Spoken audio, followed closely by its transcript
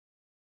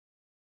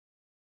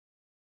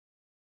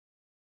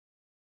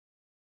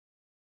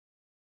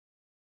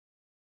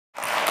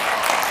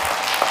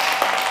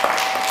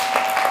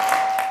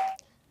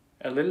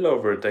A little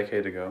over a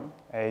decade ago,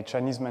 a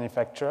Chinese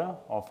manufacturer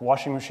of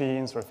washing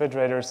machines,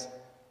 refrigerators,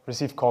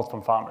 received calls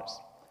from farmers.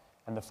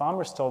 And the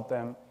farmers told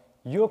them,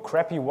 your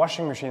crappy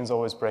washing machine is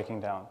always breaking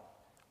down.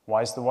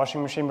 Why is the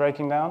washing machine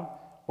breaking down?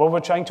 Well,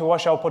 we're trying to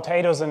wash our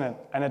potatoes in it,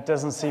 and it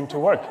doesn't seem to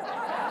work.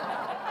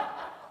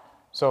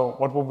 So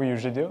what would we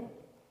usually do?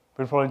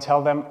 We'd probably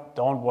tell them,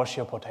 don't wash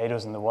your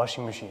potatoes in the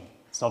washing machine.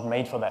 It's not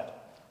made for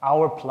that.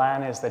 Our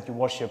plan is that you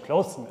wash your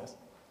clothes in this.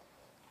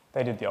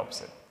 They did the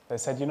opposite. They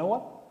said, you know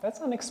what? That's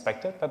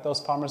unexpected that those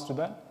farmers do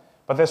that.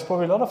 But there's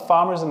probably a lot of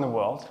farmers in the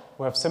world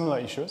who have similar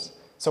issues.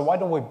 So why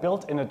don't we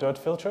build in a dirt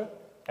filter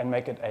and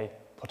make it a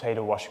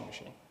potato washing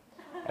machine?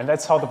 And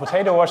that's how the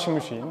potato washing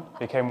machine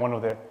became one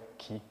of their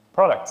key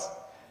products.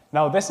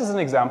 Now, this is an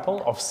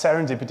example of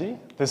serendipity,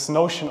 this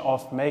notion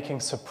of making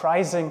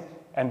surprising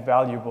and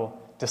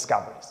valuable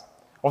discoveries.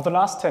 Over the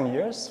last 10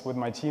 years, with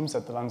my teams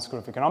at the London School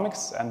of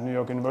Economics and New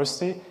York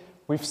University,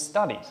 we've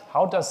studied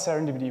how does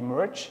serendipity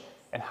emerge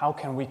and how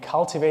can we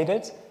cultivate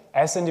it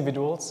as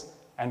individuals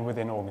and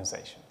within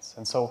organizations.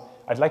 And so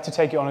I'd like to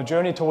take you on a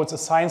journey towards a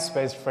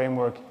science-based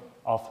framework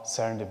of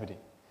serendipity.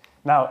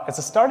 Now, as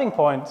a starting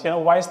point,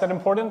 why is that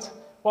important?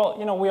 Well,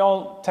 we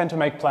all tend to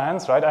make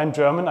plans, right? I'm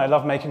German, I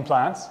love making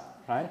plans,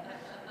 right?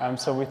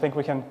 So we think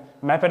we can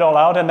map it all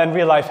out, and then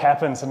real life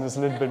happens, and it's a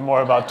little bit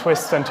more about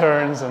twists and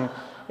turns, and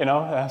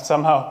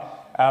somehow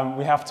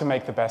we have to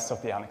make the best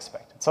of the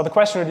unexpected. So the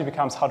question really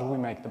becomes, how do we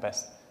make the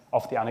best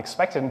of the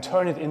unexpected and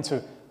turn it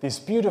into these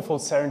beautiful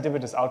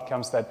serendipitous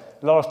outcomes that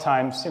a lot of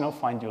times,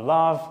 find you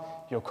love,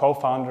 your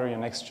co-founder, your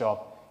next job,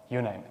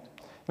 you name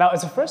it. Now,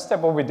 as a first step,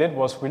 what we did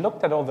was we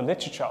looked at all the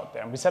literature out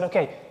there, and we said,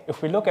 okay,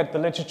 if we look at the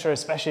literature,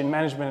 especially in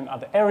management and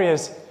other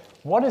areas,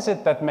 what is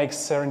it that makes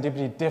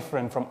serendipity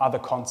different from other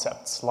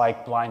concepts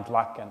like blind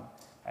luck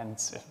and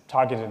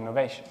targeted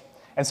innovation?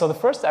 And so the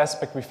first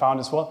aspect we found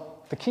is, well,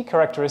 the key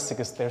characteristic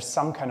is there's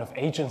some kind of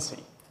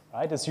agency,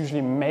 right? It's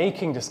usually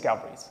making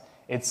discoveries.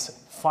 It's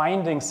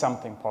finding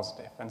something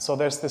positive. And so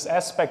there's this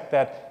aspect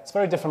that it's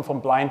very different from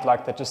blind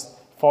luck that just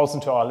falls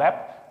into our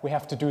lap. We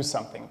have to do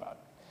something about it.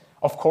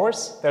 Of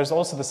course, there's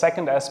also the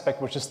second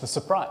aspect, which is the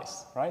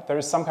surprise, right? There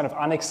is some kind of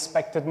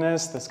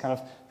unexpectedness, this kind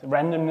of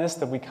randomness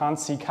that we can't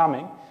see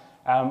coming,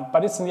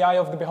 but it's in the eye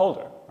of the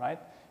beholder, right?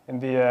 In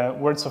the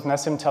words of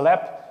Nassim Taleb,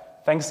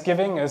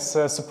 Thanksgiving is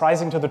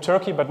surprising to the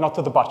turkey, but not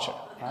to the butcher,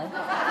 right?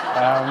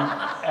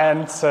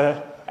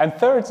 And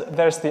third,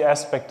 there's the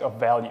aspect of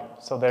value.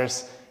 So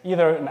there's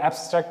either an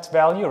abstract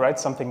value, right?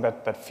 Something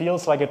that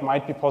feels like it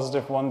might be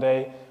positive one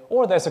day,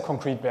 or there's a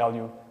concrete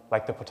value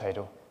like the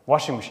potato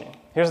washing machine.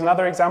 Here's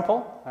another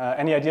example.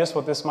 Any ideas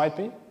what this might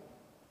be?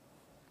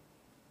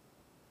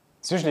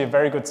 It's usually a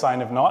very good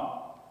sign if not.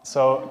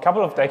 So a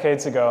couple of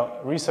decades ago,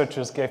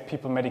 researchers gave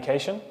people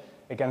medication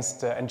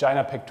against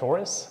angina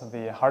pectoris,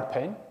 the heart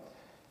pain,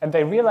 and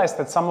they realized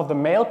that some of the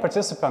male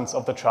participants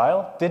of the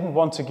trial didn't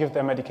want to give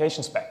their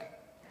medications back.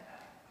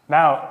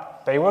 Now,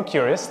 they were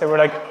curious. They were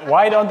like,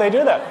 why don't they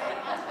do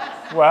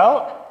that?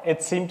 Well,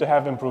 it seemed to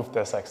have improved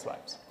their sex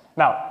lives.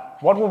 Now,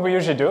 what would we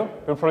usually do?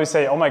 We'd probably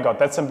say, oh my God,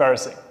 that's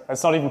embarrassing.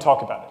 Let's not even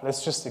talk about it.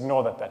 Let's just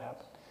ignore that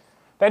happened.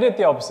 They did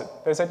the opposite.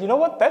 They said, you know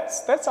what,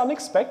 that's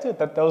unexpected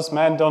that those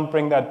men don't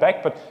bring that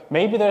back, but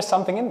maybe there's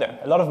something in there.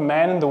 A lot of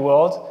men in the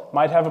world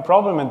might have a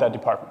problem in that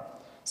department.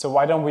 So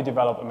why don't we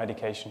develop a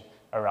medication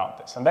around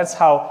this? And that's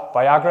how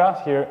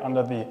Viagra, here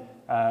under the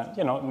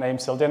name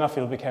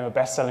sildenafil, became a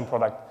best-selling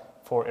product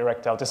for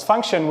erectile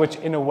dysfunction, which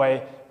in a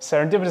way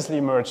serendipitously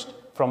emerged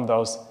from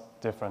those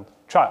different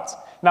trials.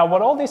 Now,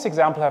 what all these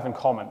examples have in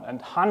common, and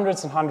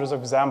hundreds of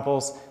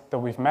examples that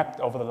we've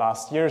mapped over the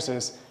last years,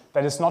 is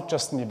that it's not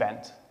just an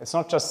event. It's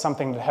not just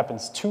something that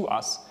happens to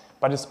us,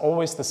 but it's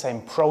always the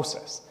same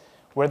process,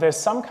 where there's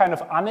some kind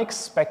of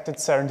unexpected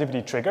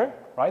serendipity trigger,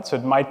 right? So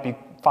it might be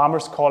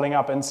farmers calling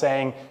up and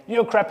saying,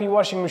 your crappy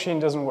washing machine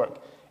doesn't work.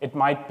 It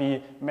might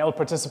be male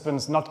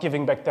participants not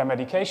giving back their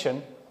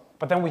medication,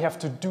 but then we have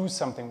to do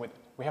something with it.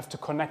 We have to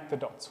connect the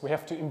dots. We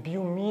have to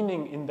imbue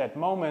meaning in that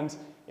moment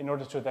in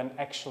order to then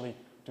actually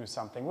do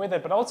something with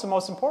it. But also,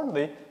 most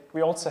importantly,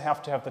 we also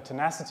have to have the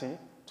tenacity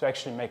to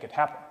actually make it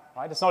happen,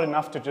 right? It's not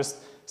enough to just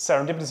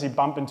serendipitously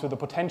bump into the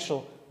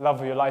potential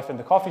love of your life in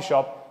the coffee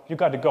shop. You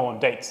got to go on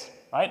dates,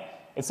 right?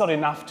 It's not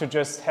enough to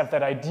just have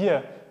that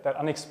idea, that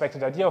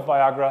unexpected idea of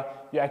Viagra.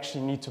 You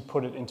actually need to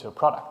put it into a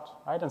product,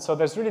 right? And so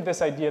there's really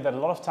this idea that a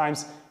lot of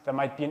times there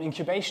might be an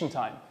incubation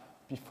time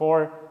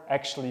before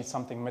actually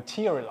something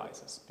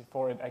materializes,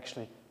 before it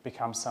actually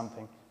becomes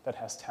something that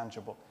has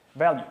tangible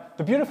value.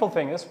 The beautiful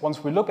thing is,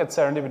 once we look at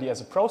serendipity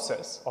as a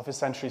process of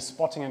essentially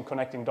spotting and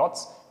connecting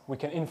dots, we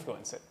can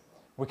influence it.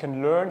 We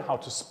can learn how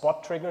to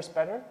spot triggers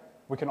better.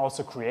 We can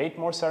also create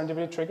more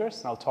serendipity triggers,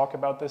 and I'll talk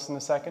about this in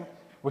a second.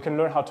 We can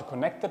learn how to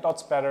connect the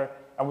dots better,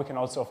 and we can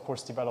also, of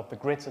course, develop the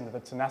grit and the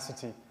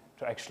tenacity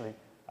to actually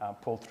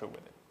pull through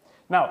with it.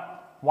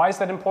 Now, why is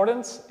that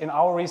important? In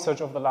our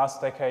research over the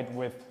last decade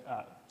with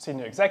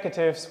senior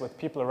executives, with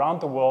people around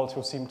the world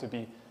who seem to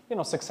be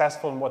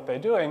successful in what they're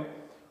doing,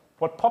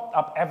 what popped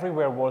up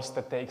everywhere was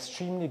that they're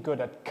extremely good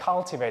at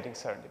cultivating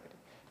serendipity.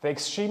 They're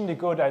extremely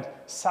good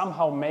at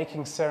somehow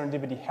making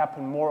serendipity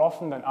happen more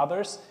often than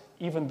others,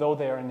 even though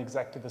they are in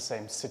exactly the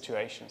same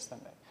situations than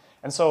they.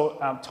 And so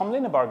Tom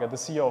Lindebarger, the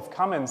CEO of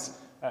Cummins,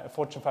 a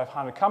Fortune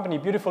 500 company,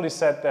 beautifully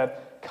said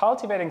that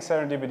cultivating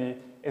serendipity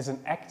is an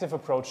active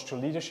approach to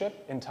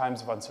leadership in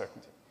times of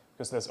uncertainty,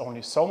 because there's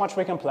only so much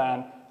we can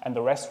plan, and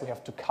the rest we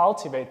have to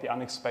cultivate the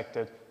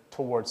unexpected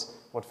towards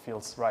what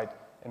feels right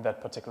in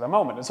that particular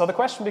moment. And so the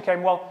question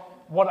became, well,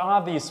 what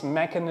are these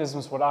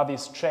mechanisms, what are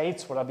these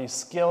traits, what are these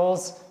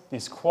skills,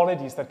 these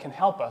qualities that can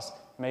help us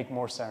make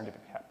more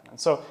serendipity happen? And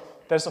so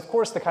there's, of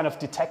course, the kind of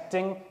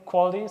detecting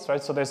qualities,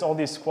 right? So there's all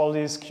these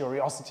qualities,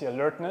 curiosity,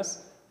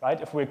 alertness, right?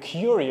 If we're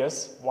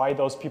curious why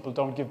those people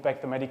don't give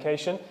back the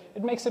medication,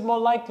 it makes it more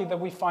likely that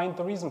we find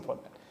the reason for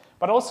that.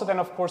 But also then,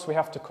 of course, we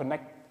have to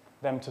connect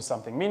them to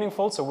something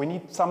meaningful. So we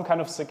need some kind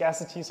of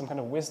sagacity, some kind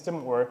of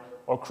wisdom or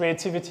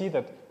creativity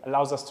that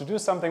allows us to do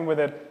something with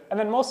it. And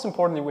then most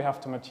importantly, we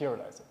have to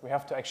materialize it. We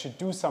have to actually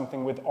do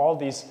something with all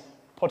these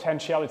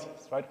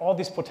potentialities, right? All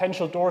these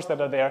potential doors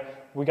that are there,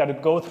 we got to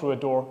go through a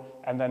door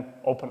and then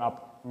open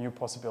up new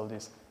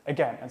possibilities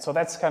again. And so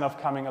that's kind of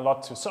coming a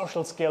lot to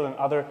social skill and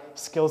other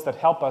skills that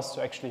help us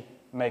to actually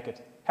make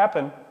it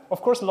happen.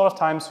 Of course, a lot of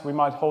times we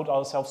might hold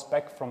ourselves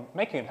back from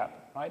making it happen,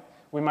 right?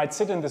 We might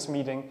sit in this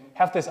meeting,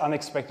 have this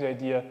unexpected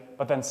idea,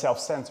 but then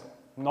self-censor,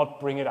 not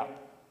bring it up,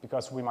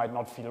 because we might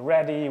not feel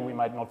ready, we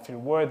might not feel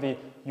worthy,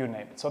 you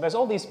name it. So there's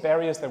all these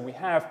barriers that we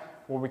have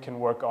where we can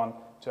work on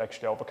to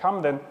actually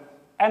overcome them.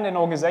 And in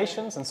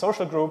organizations and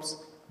social groups,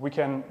 we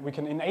can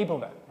enable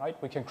that,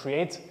 right? We can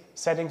create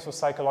settings for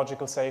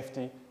psychological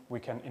safety,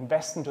 we can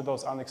invest into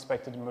those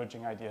unexpected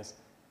emerging ideas,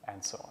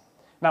 and so on.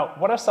 Now,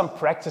 what are some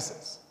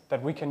practices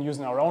that we can use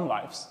in our own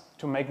lives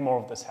to make more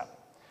of this happen?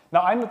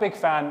 Now, I'm a big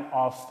fan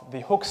of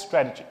the hook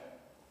strategy.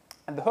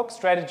 And the hook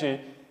strategy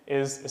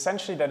is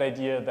essentially that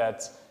idea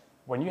that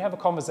when you have a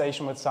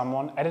conversation with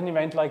someone at an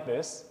event like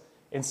this,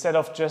 instead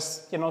of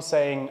just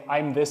saying,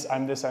 I'm this,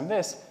 I'm this, I'm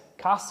this,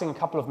 casting a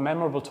couple of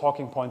memorable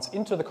talking points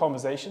into the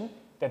conversation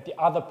that the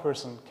other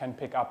person can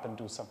pick up and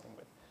do something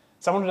with.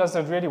 Someone who does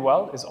that really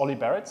well is Ollie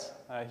Barrett.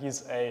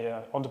 He's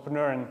an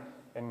entrepreneur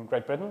in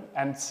Great Britain.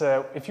 And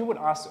if you would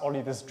ask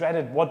Ollie this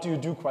dreaded, what do you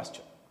do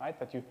question, right,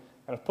 that you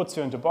kind of puts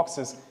you into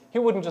boxes, he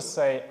wouldn't just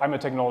say, I'm a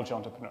technology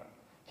entrepreneur.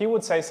 He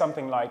would say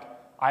something like,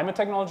 I'm a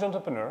technology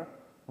entrepreneur,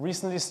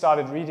 recently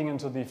started reading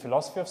into the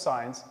philosophy of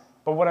science,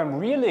 but what I'm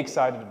really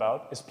excited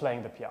about is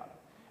playing the piano.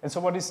 And so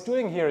what he's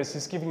doing here is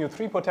he's giving you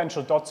 3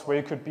 potential dots where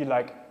you could be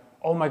like,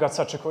 oh my God,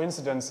 such a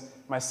coincidence.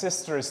 My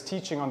sister is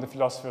teaching on the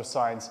philosophy of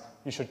science.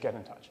 You should get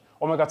in touch.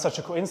 Oh my God, such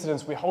a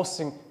coincidence. We're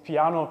hosting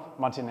piano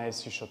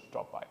matinees. You should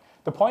drop by.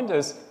 The point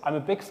is, I'm a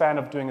big fan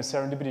of doing a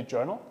serendipity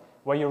journal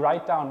where you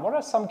write down what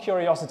are some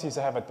curiosities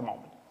I have at the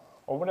moment,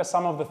 or what are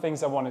some of the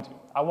things I want to do.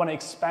 I want to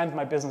expand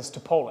my business to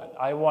Poland.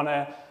 I want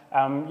to,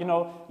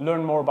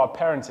 learn more about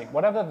parenting,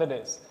 whatever that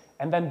is.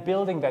 And then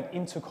building that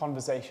into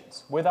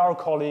conversations with our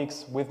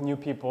colleagues, with new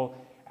people.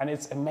 And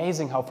it's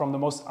amazing how from the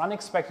most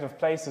unexpected of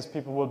places,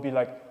 people will be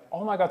like,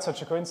 oh my God,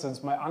 such a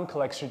coincidence. My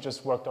uncle actually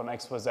just worked on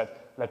XYZ.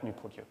 Let me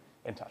put you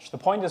in touch. The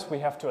point is we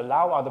have to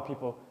allow other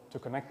people to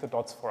connect the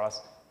dots for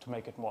us to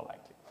make it more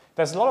likely.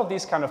 There's a lot of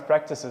these kind of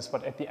practices,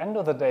 but at the end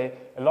of the day,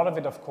 a lot of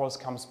it, of course,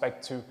 comes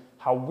back to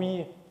how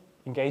we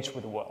engage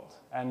with the world.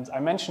 And I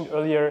mentioned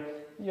earlier,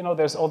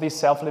 there's all these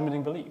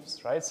self-limiting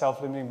beliefs, right?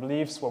 Self-limiting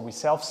beliefs where we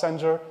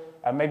self-censor.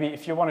 And maybe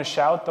if you want to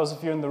shout, those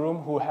of you in the room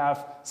who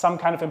have some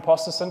kind of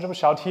imposter syndrome,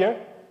 shout here.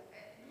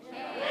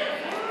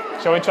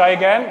 Shall we try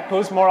again?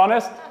 Who's more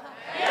honest?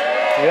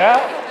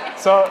 Yeah?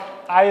 So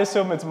I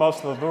assume it's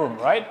most of the room,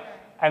 right?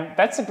 And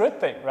that's a good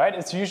thing, right?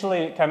 It's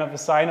usually kind of a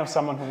sign of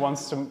someone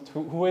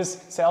who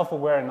is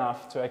self-aware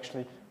enough to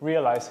actually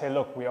realize, hey,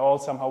 look, we're all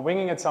somehow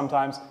winging it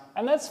sometimes,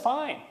 and that's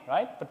fine,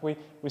 right? But we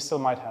still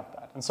might have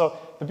that. And so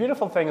the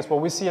beautiful thing is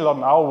what we see a lot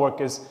in our work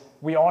is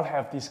we all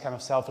have these kind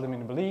of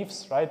self-limiting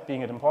beliefs, right?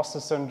 Being it imposter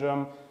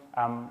syndrome,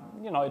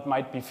 it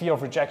might be fear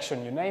of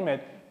rejection, you name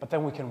it, but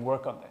then we can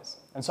work on this.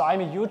 And so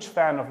I'm a huge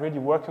fan of really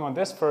working on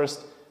this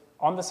first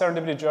on the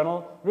Serendipity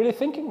Journal, really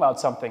thinking about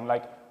something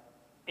like,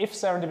 if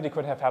serendipity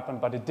could have happened,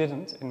 but it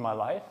didn't in my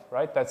life,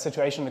 right? That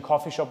situation in the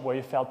coffee shop where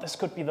you felt this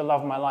could be the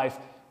love of my life,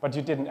 but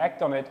you didn't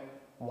act on it.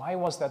 Why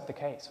was that the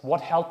case?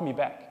 What held me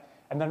back?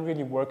 And then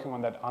really working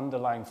on that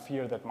underlying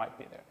fear that might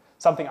be there.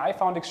 Something I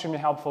found extremely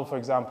helpful, for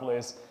example,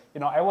 is,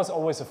 I was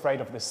always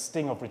afraid of this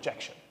sting of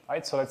rejection,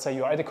 right? So let's say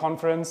you're at a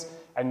conference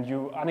and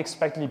you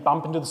unexpectedly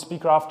bump into the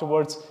speaker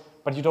afterwards,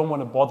 but you don't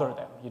want to bother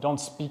them. You don't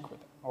speak with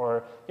them.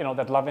 Or,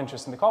 that love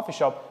interest in the coffee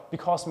shop,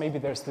 because maybe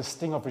there's this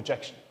sting of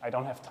rejection. I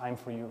don't have time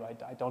for you,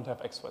 I don't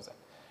have XYZ.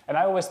 And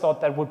I always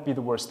thought that would be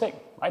the worst thing,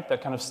 right?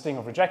 That kind of sting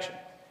of rejection.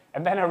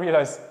 And then I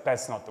realized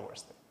that's not the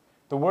worst thing.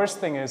 The worst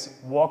thing is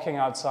walking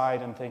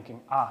outside and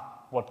thinking,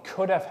 what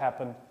could have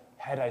happened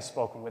had I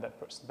spoken with that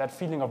person? That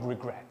feeling of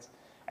regret.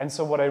 And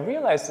so what I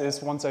realized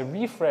is once I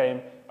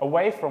reframe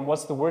away from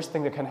what's the worst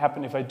thing that can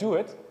happen if I do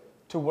it,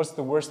 to what's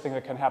the worst thing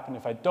that can happen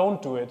if I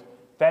don't do it,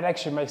 that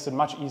actually makes it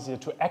much easier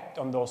to act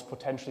on those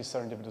potentially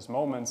serendipitous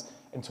moments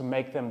and to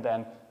make them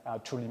then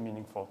truly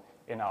meaningful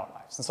in our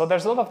lives. And so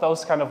there's a lot of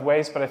those kind of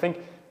ways, but I think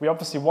we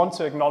obviously want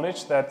to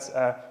acknowledge that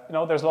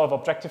there's a lot of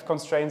objective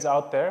constraints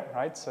out there,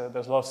 right? So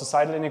there's a lot of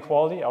societal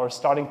inequality. Our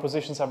starting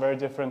positions are very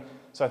different.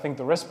 So I think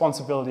the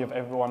responsibility of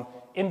everyone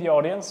in the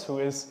audience who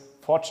is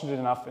fortunate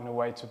enough in a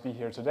way to be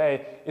here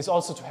today is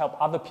also to help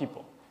other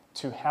people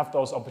to have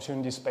those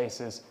opportunity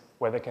spaces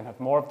where they can have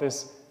more of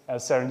this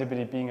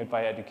serendipity, being it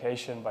via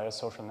education, via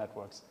social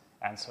networks,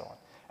 and so on.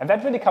 And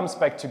that really comes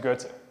back to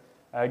Goethe.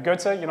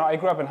 Goethe, I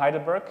grew up in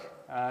Heidelberg,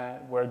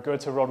 where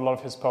Goethe wrote a lot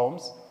of his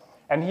poems.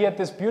 And he had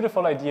this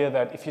beautiful idea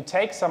that if you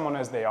take someone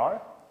as they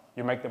are,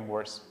 you make them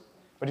worse.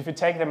 But if you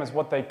take them as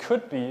what they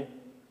could be,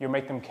 you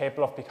make them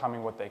capable of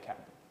becoming what they can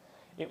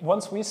be.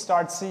 Once we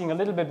start seeing a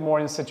little bit more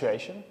in a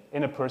situation,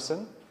 in a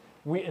person,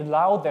 we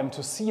allow them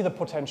to see the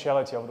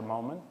potentiality of the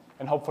moment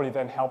and hopefully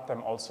then help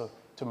them also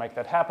to make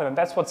that happen. And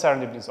that's what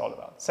serendipity is all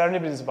about.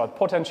 Serendipity is about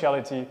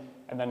potentiality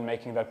and then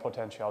making that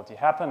potentiality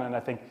happen. And I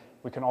think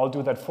we can all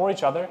do that for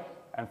each other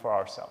and for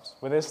ourselves.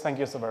 With this, thank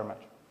you so very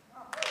much.